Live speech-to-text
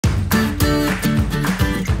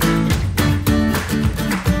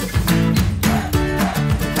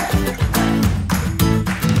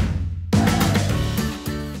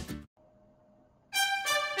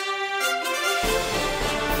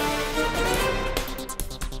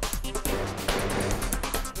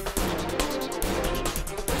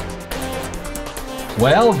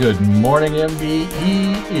Well, good morning, MBE.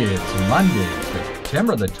 It's Monday,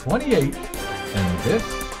 September the 28th, and this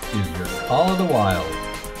is your Call of the Wild.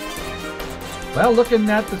 Well, looking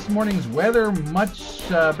at this morning's weather, much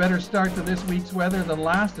better start to this week's weather than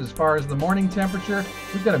last as far as the morning temperature.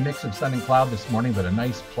 We've got a mix of sun and cloud this morning, but a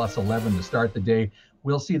nice plus 11 to start the day.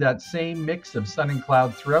 We'll see that same mix of sun and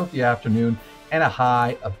cloud throughout the afternoon and a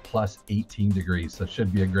high of plus 18 degrees, so it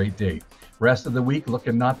should be a great day. Rest of the week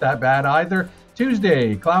looking not that bad either.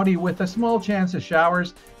 Tuesday, cloudy with a small chance of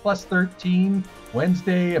showers, plus 13.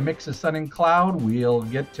 Wednesday, a mix of sun and cloud. We'll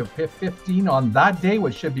get to 15 on that day,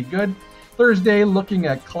 which should be good. Thursday, looking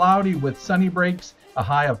at cloudy with sunny breaks, a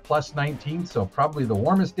high of plus 19, so probably the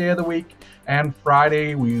warmest day of the week. And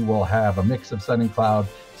Friday, we will have a mix of sun and cloud,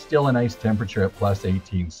 still a nice temperature at plus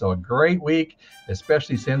 18. So a great week,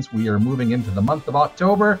 especially since we are moving into the month of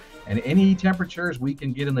October, and any temperatures we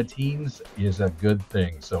can get in the teens is a good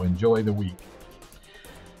thing. So enjoy the week.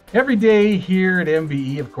 Every day here at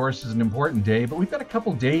MBE, of course, is an important day, but we've got a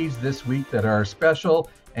couple days this week that are special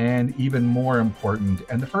and even more important.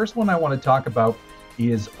 And the first one I want to talk about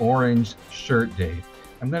is Orange Shirt Day.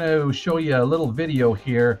 I'm going to show you a little video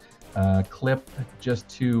here, clip, just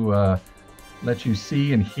to let you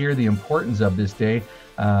see and hear the importance of this day.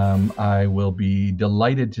 I will be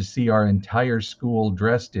delighted to see our entire school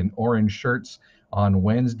dressed in orange shirts on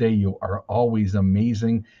Wednesday. You are always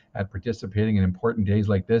amazing at participating in important days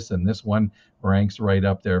like this, and this one ranks right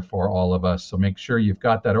up there for all of us. So make sure you've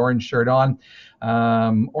got that orange shirt on.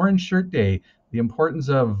 Orange Shirt Day, the importance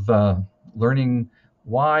of learning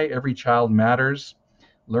why every child matters,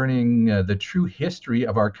 learning the true history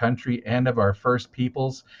of our country and of our First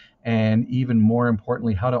Peoples, and even more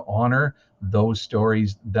importantly, how to honor those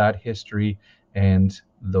stories, that history, and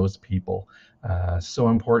those people. So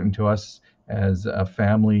important to us as a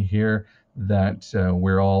family here that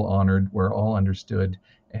we're all honored, we're all understood,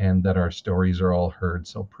 and that our stories are all heard.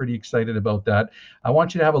 So pretty excited about that. I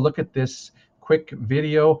want you to have a look at this quick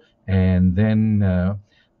video, and then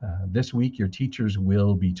this week your teachers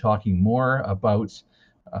will be talking more about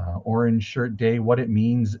Orange Shirt Day, what it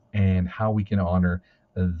means, and how we can honor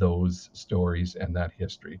those stories and that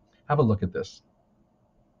history. Have a look at this.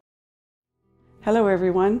 Hello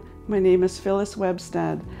everyone, my name is Phyllis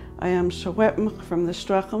Webstad. I am Shawetmch from the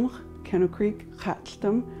Strachamch, Kenno Creek,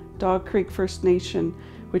 Chatlam, Dog Creek First Nation,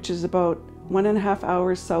 which is about 1.5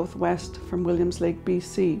 hours southwest from Williams Lake,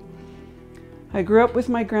 BC. I grew up with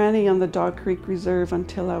my granny on the Dog Creek Reserve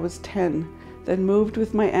until I was 10, then moved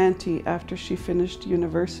with my auntie after she finished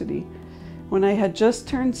university. When I had just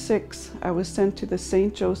turned 6, I was sent to the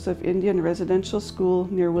St. Joseph Indian Residential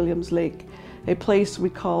School near Williams Lake, a place we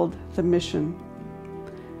called the Mission.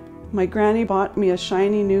 My granny bought me a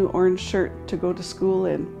shiny new orange shirt to go to school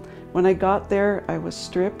in. When I got there, I was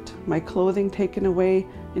stripped, my clothing taken away,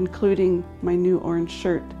 including my new orange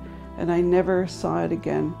shirt, and I never saw it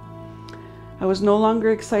again. I was no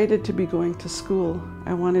longer excited to be going to school.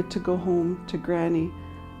 I wanted to go home to Granny.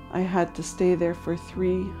 I had to stay there for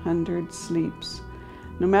 300 sleeps.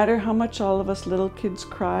 No matter how much all of us little kids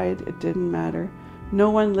cried, it didn't matter.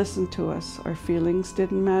 No one listened to us. Our feelings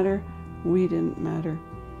didn't matter. We didn't matter.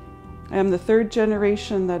 I am the third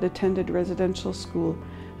generation that attended residential school.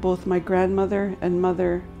 Both my grandmother and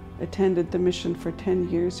mother attended the Mission for 10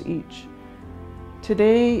 years each.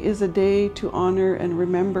 Today is a day to honor and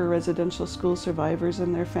remember residential school survivors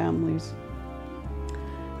and their families.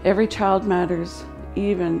 Every child matters,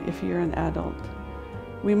 even if you're an adult.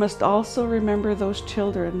 We must also remember those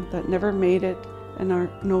children that never made it and are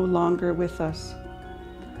no longer with us.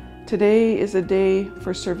 Today is a day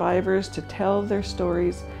for survivors to tell their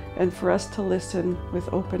stories and for us to listen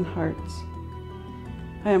with open hearts.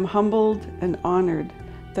 I am humbled and honored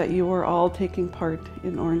that you are all taking part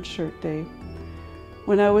in Orange Shirt Day.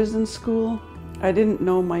 When I was in school, I didn't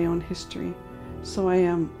know my own history, so I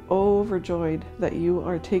am overjoyed that you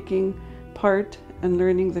are taking part and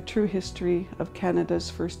learning the true history of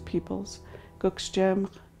Canada's First Peoples. Guksjem,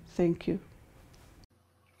 thank you.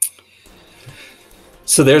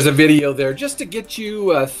 So there's a video there just to get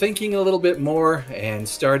you thinking a little bit more and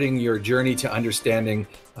starting your journey to understanding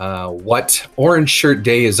what Orange Shirt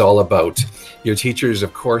Day is all about. Your teachers,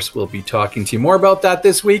 of course, will be talking to you more about that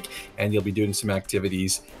this week, and you'll be doing some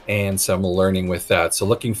activities and some learning with that. So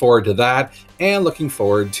looking forward to that, and looking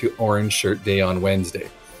forward to Orange Shirt Day on Wednesday.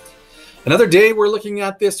 Another day we're looking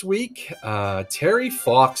at this week, Terry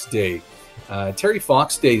Fox Day. Terry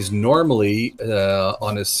Fox Day is normally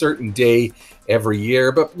on a certain day every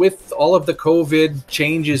year, but with all of the COVID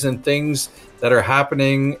changes and things, that are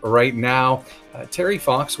happening right now. Terry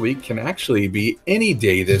Fox Week can actually be any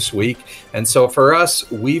day this week. And so for us,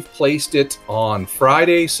 we've placed it on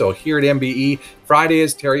Friday. So here at MBE, Friday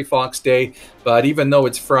is Terry Fox Day. But even though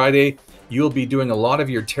it's Friday, you'll be doing a lot of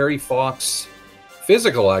your Terry Fox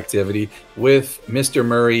physical activity with Mr.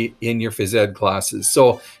 Murray in your phys ed classes.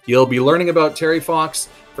 So you'll be learning about Terry Fox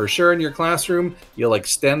for sure in your classroom. You'll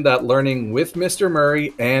extend that learning with Mr.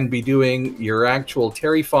 Murray and be doing your actual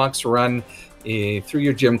Terry Fox run through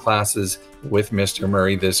your gym classes with Mr.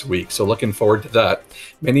 Murray this week. So looking forward to that.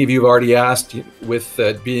 Many of you have already asked, with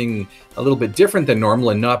being a little bit different than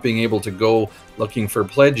normal and not being able to go looking for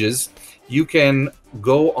pledges, you can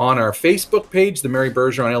go on our Facebook page, the Mary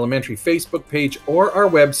Bergeron Elementary Facebook page, or our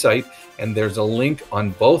website, and there's a link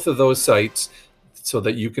on both of those sites so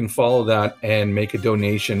that you can follow that and make a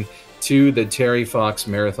donation to the Terry Fox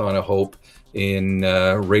Marathon of Hope in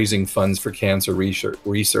raising funds for cancer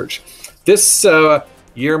research. This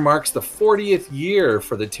year marks the 40th year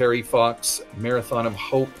for the Terry Fox Marathon of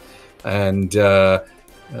Hope, and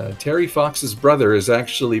Terry Fox's brother has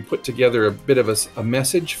actually put together a bit of a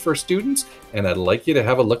message for students, and I'd like you to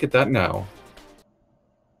have a look at that now.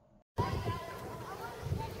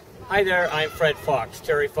 Hi there, I'm Fred Fox,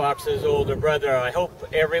 Terry Fox's older brother. I hope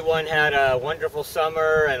everyone had a wonderful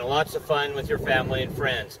summer and lots of fun with your family and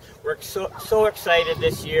friends. We're so excited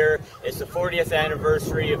this year. It's the 40th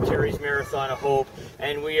anniversary of Terry's Marathon of Hope,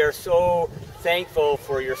 and we are so thankful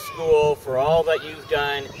for your school, for all that you've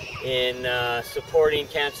done in supporting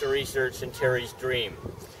cancer research and Terry's dream.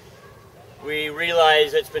 We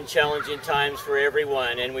realize it's been challenging times for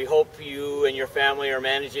everyone, and we hope you and your family are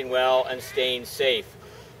managing well and staying safe.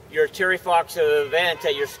 Your Terry Fox event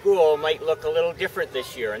at your school might look a little different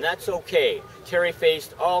this year, and that's okay. Terry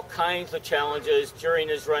faced all kinds of challenges during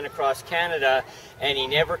his run across Canada, and he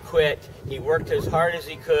never quit. He worked as hard as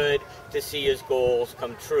he could to see his goals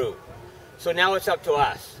come true. So now it's up to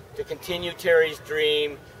us to continue Terry's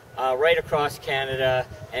dream right across Canada,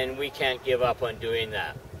 and we can't give up on doing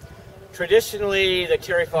that. Traditionally, the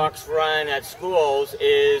Terry Fox run at schools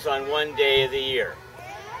is on one day of the year.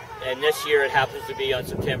 And this year it happens to be on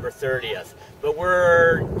September 30th. But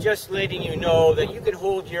we're just letting you know that you can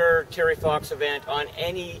hold your Terry Fox event on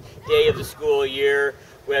any day of the school year,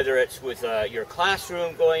 whether it's with your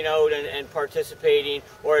classroom going out and participating,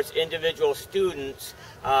 or it's individual students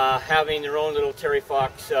having their own little Terry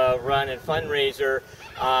Fox run and fundraiser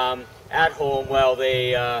at home while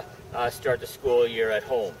they start the school year at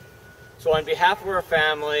home. So on behalf of our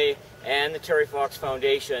family and the Terry Fox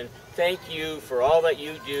Foundation, thank you for all that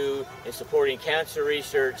you do in supporting cancer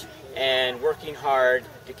research and working hard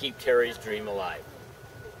to keep Terry's dream alive.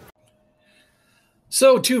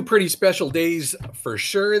 So 2 pretty special days for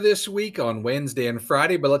sure this week on Wednesday and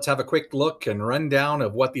Friday, but let's have a quick look and rundown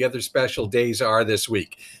of what the other special days are this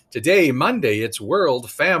week. Today, Monday, it's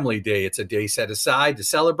World Family Day. It's a day set aside to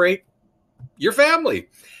celebrate your family.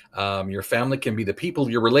 Your family can be the people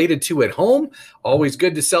you're related to at home. Always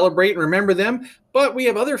good to celebrate and remember them. But we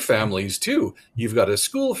have other families too. You've got a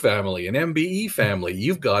school family, an MBE family.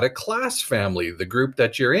 You've got a class family, the group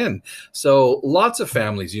that you're in. So lots of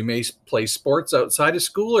families. You may play sports outside of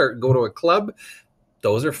school or go to a club.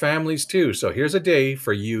 Those are families too. So here's a day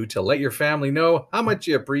for you to let your family know how much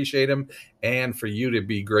you appreciate them and for you to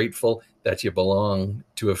be grateful that you belong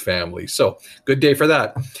to a family. So good day for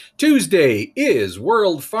that. Tuesday is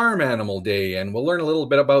World Farm Animal Day, and we'll learn a little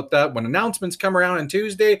bit about that when announcements come around on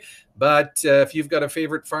Tuesday. But if you've got a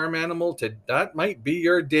favorite farm animal, that might be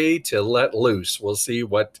your day to let loose. We'll see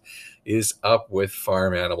what is up with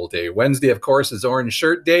Farm Animal Day. Wednesday, of course, is Orange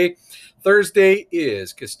Shirt Day. Thursday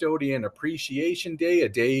is Custodian Appreciation Day, a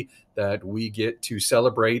day that we get to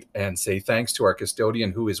celebrate and say thanks to our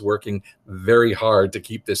custodian who is working very hard to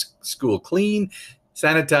keep this school clean,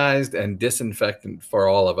 sanitized, and disinfectant for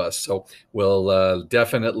all of us. So we'll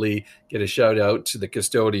definitely get a shout out to the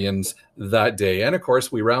custodians that day. And of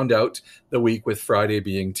course, we round out the week with Friday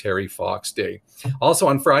being Terry Fox Day. Also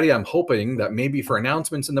on Friday, I'm hoping that maybe for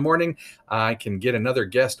announcements in the morning, I can get another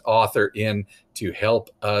guest author in to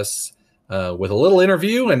help us with a little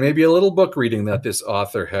interview and maybe a little book reading that this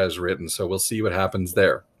author has written. So we'll see what happens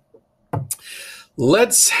there.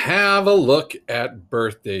 Let's have a look at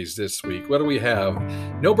birthdays this week. What do we have?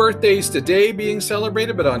 No birthdays today being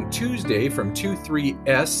celebrated, but on Tuesday from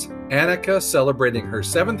 23S, Annika celebrating her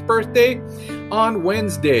 7th birthday. On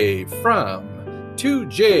Wednesday from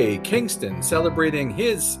 2J, Kingston celebrating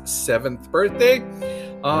his 7th birthday.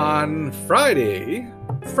 On Friday,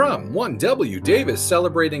 from 1W, Davis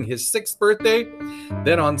celebrating his 6th birthday.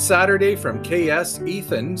 Then on Saturday from KS,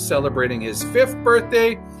 Ethan celebrating his 5th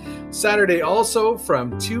birthday. Saturday also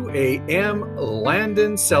from 2 a.m.,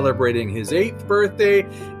 Landon celebrating his 8th birthday.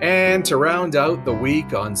 And to round out the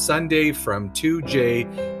week on Sunday from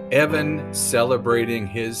 2J, Evan celebrating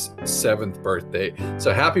his 7th birthday.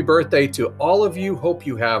 So happy birthday to all of you. Hope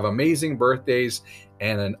you have amazing birthdays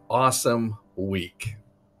and an awesome week.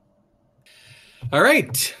 All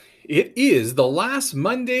right. It is the last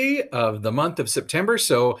Monday of the month of September,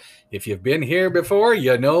 so if you've been here before,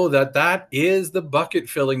 you know that is the bucket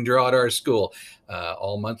filling draw at our school.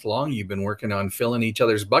 All month long, you've been working on filling each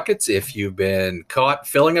other's buckets. If you've been caught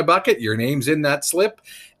filling a bucket, your name's in that slip,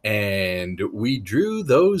 and we drew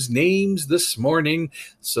those names this morning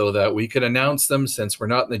so that we could announce them since we're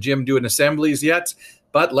not in the gym doing assemblies yet.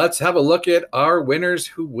 But let's have a look at our winners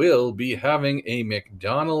who will be having a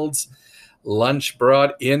McDonald's lunch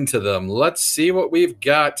brought into them. Let's see what we've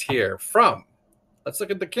got here from, let's look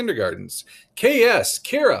at the kindergartens. KS,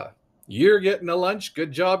 Kira, you're getting a lunch.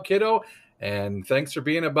 Good job, kiddo. And thanks for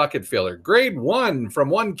being a bucket filler. Grade 1 from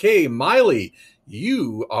 1K, Miley,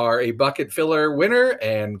 you are a bucket filler winner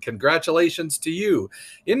and congratulations to you.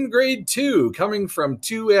 In grade 2, coming from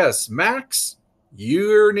 2S, Max,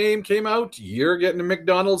 your name came out. You're getting a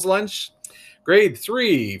McDonald's lunch. Grade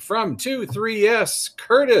 3 from 23S,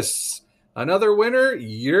 Curtis, another winner.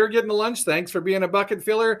 You're getting a lunch. Thanks for being a bucket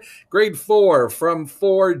filler. Grade 4 from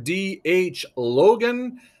 4DH,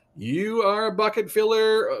 Logan, you are a bucket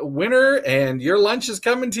filler winner and your lunch is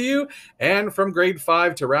coming to you. And from grade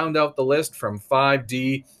 5 to round out the list from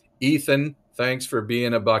 5D, Ethan, thanks for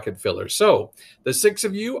being a bucket filler. So the 6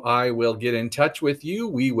 of you, I will get in touch with you.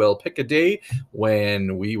 We will pick a day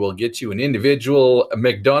when we will get you an individual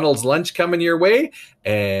McDonald's lunch coming your way.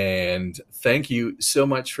 And thank you so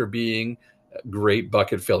much for being great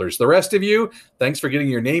bucket fillers. The rest of you, thanks for getting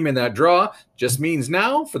your name in that draw. Just means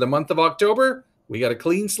now for the month of October, we got a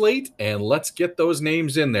clean slate and let's get those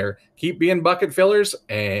names in there. Keep being bucket fillers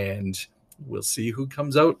and we'll see who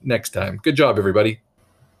comes out next time. Good job, everybody.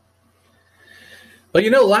 Well, you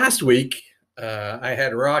know, last week I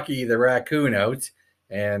had Rocky the raccoon out,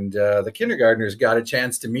 and the kindergartners got a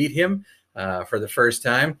chance to meet him for the first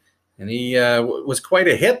time, and he was quite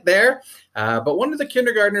a hit there. But one of the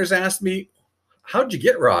kindergartners asked me, how'd you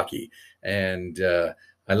get Rocky? And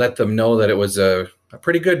I let them know that it was a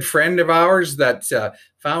pretty good friend of ours that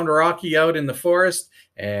found Rocky out in the forest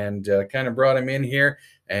and kind of brought him in here.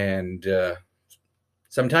 And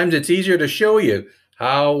sometimes it's easier to show you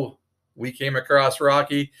how we came across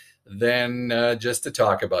Rocky than just to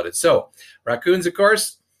talk about it. So raccoons, of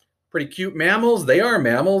course, pretty cute mammals. They are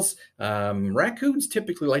mammals. Raccoons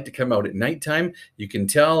typically like to come out at nighttime. You can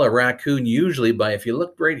tell a raccoon usually by, if you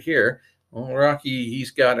look right here, well, Rocky,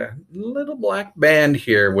 he's got a little black band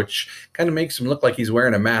here, which kind of makes him look like he's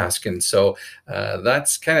wearing a mask. And so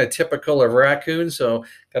that's kind of typical of raccoons. So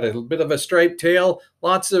got a bit of a striped tail,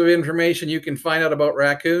 lots of information you can find out about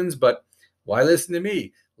raccoons, but why listen to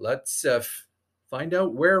me? Let's find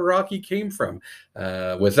out where Rocky came from.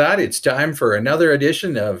 With that, it's time for another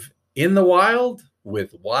edition of In the Wild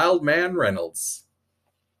with Wildman Reynolds.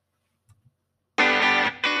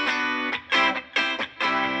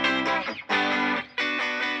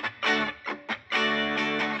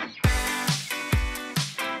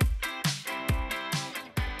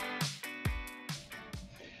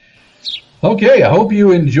 Okay, I hope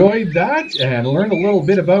you enjoyed that and learned a little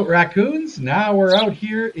bit about raccoons. Now we're out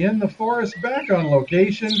here in the forest back on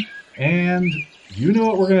location, and you know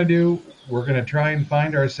what we're going to do. We're going to try and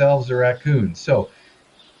find ourselves a raccoon. So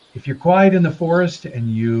if you're quiet in the forest and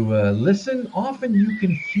you listen, often you can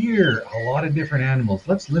hear a lot of different animals.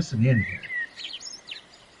 Let's listen in here.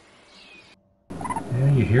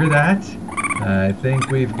 Yeah, you hear that? I think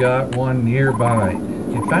we've got one nearby.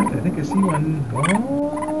 In fact, I think I see one.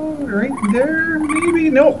 Right there, maybe?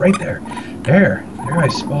 No, right there. There I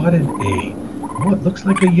spotted it looks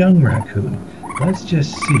like a young raccoon. Let's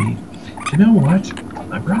just see. You know what?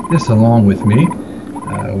 I brought this along with me.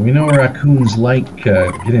 We know raccoons like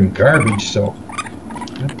getting garbage, so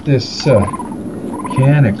got this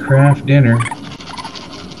can of Kraft Dinner.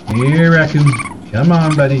 Here, raccoon. Come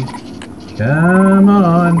on, buddy. Come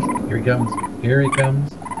on. Here he comes. Here he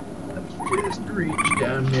comes. Just reach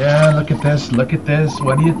down. Yeah, look at this. Look at this.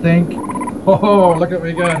 What do you think? Oh, look what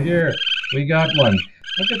we got here. We got one.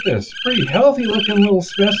 Look at this. Pretty healthy looking little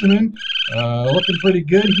specimen. Looking pretty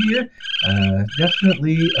good here.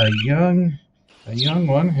 Definitely a young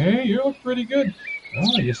one. Hey, you look pretty good.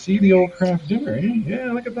 Oh, you see the old Kraft Dinner, eh?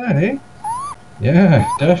 Yeah, look at that, eh? Yeah,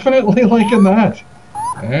 definitely liking that.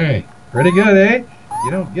 Hey, pretty good, eh?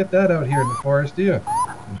 You don't get that out here in the forest, do you?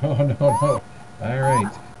 No. All right.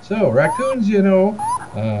 So raccoons, you know,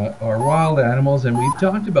 are wild animals, and we've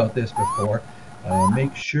talked about this before.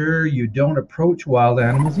 Make sure you don't approach wild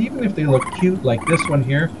animals, even if they look cute like this one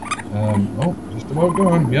here. Oh, just about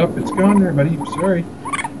gone. Yep, it's gone there, buddy. Sorry.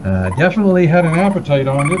 Definitely had an appetite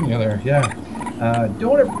on, didn't you there? Yeah.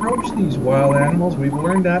 Don't approach these wild animals. We've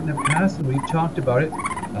learned that in the past, and we've talked about it.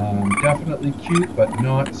 Definitely cute, but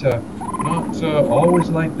not always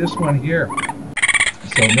like this one here.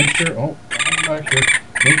 So make sure. Oh, come back here.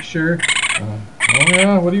 Make sure. Oh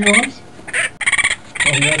yeah. What do you want?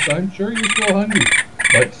 Oh yes, I'm sure you're still hungry,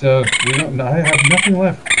 but we don't. I have nothing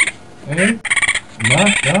left. Hey,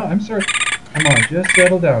 no. I'm sorry. Come on, just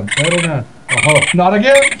settle down. Settle down. Oh, not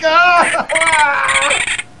again! Ah!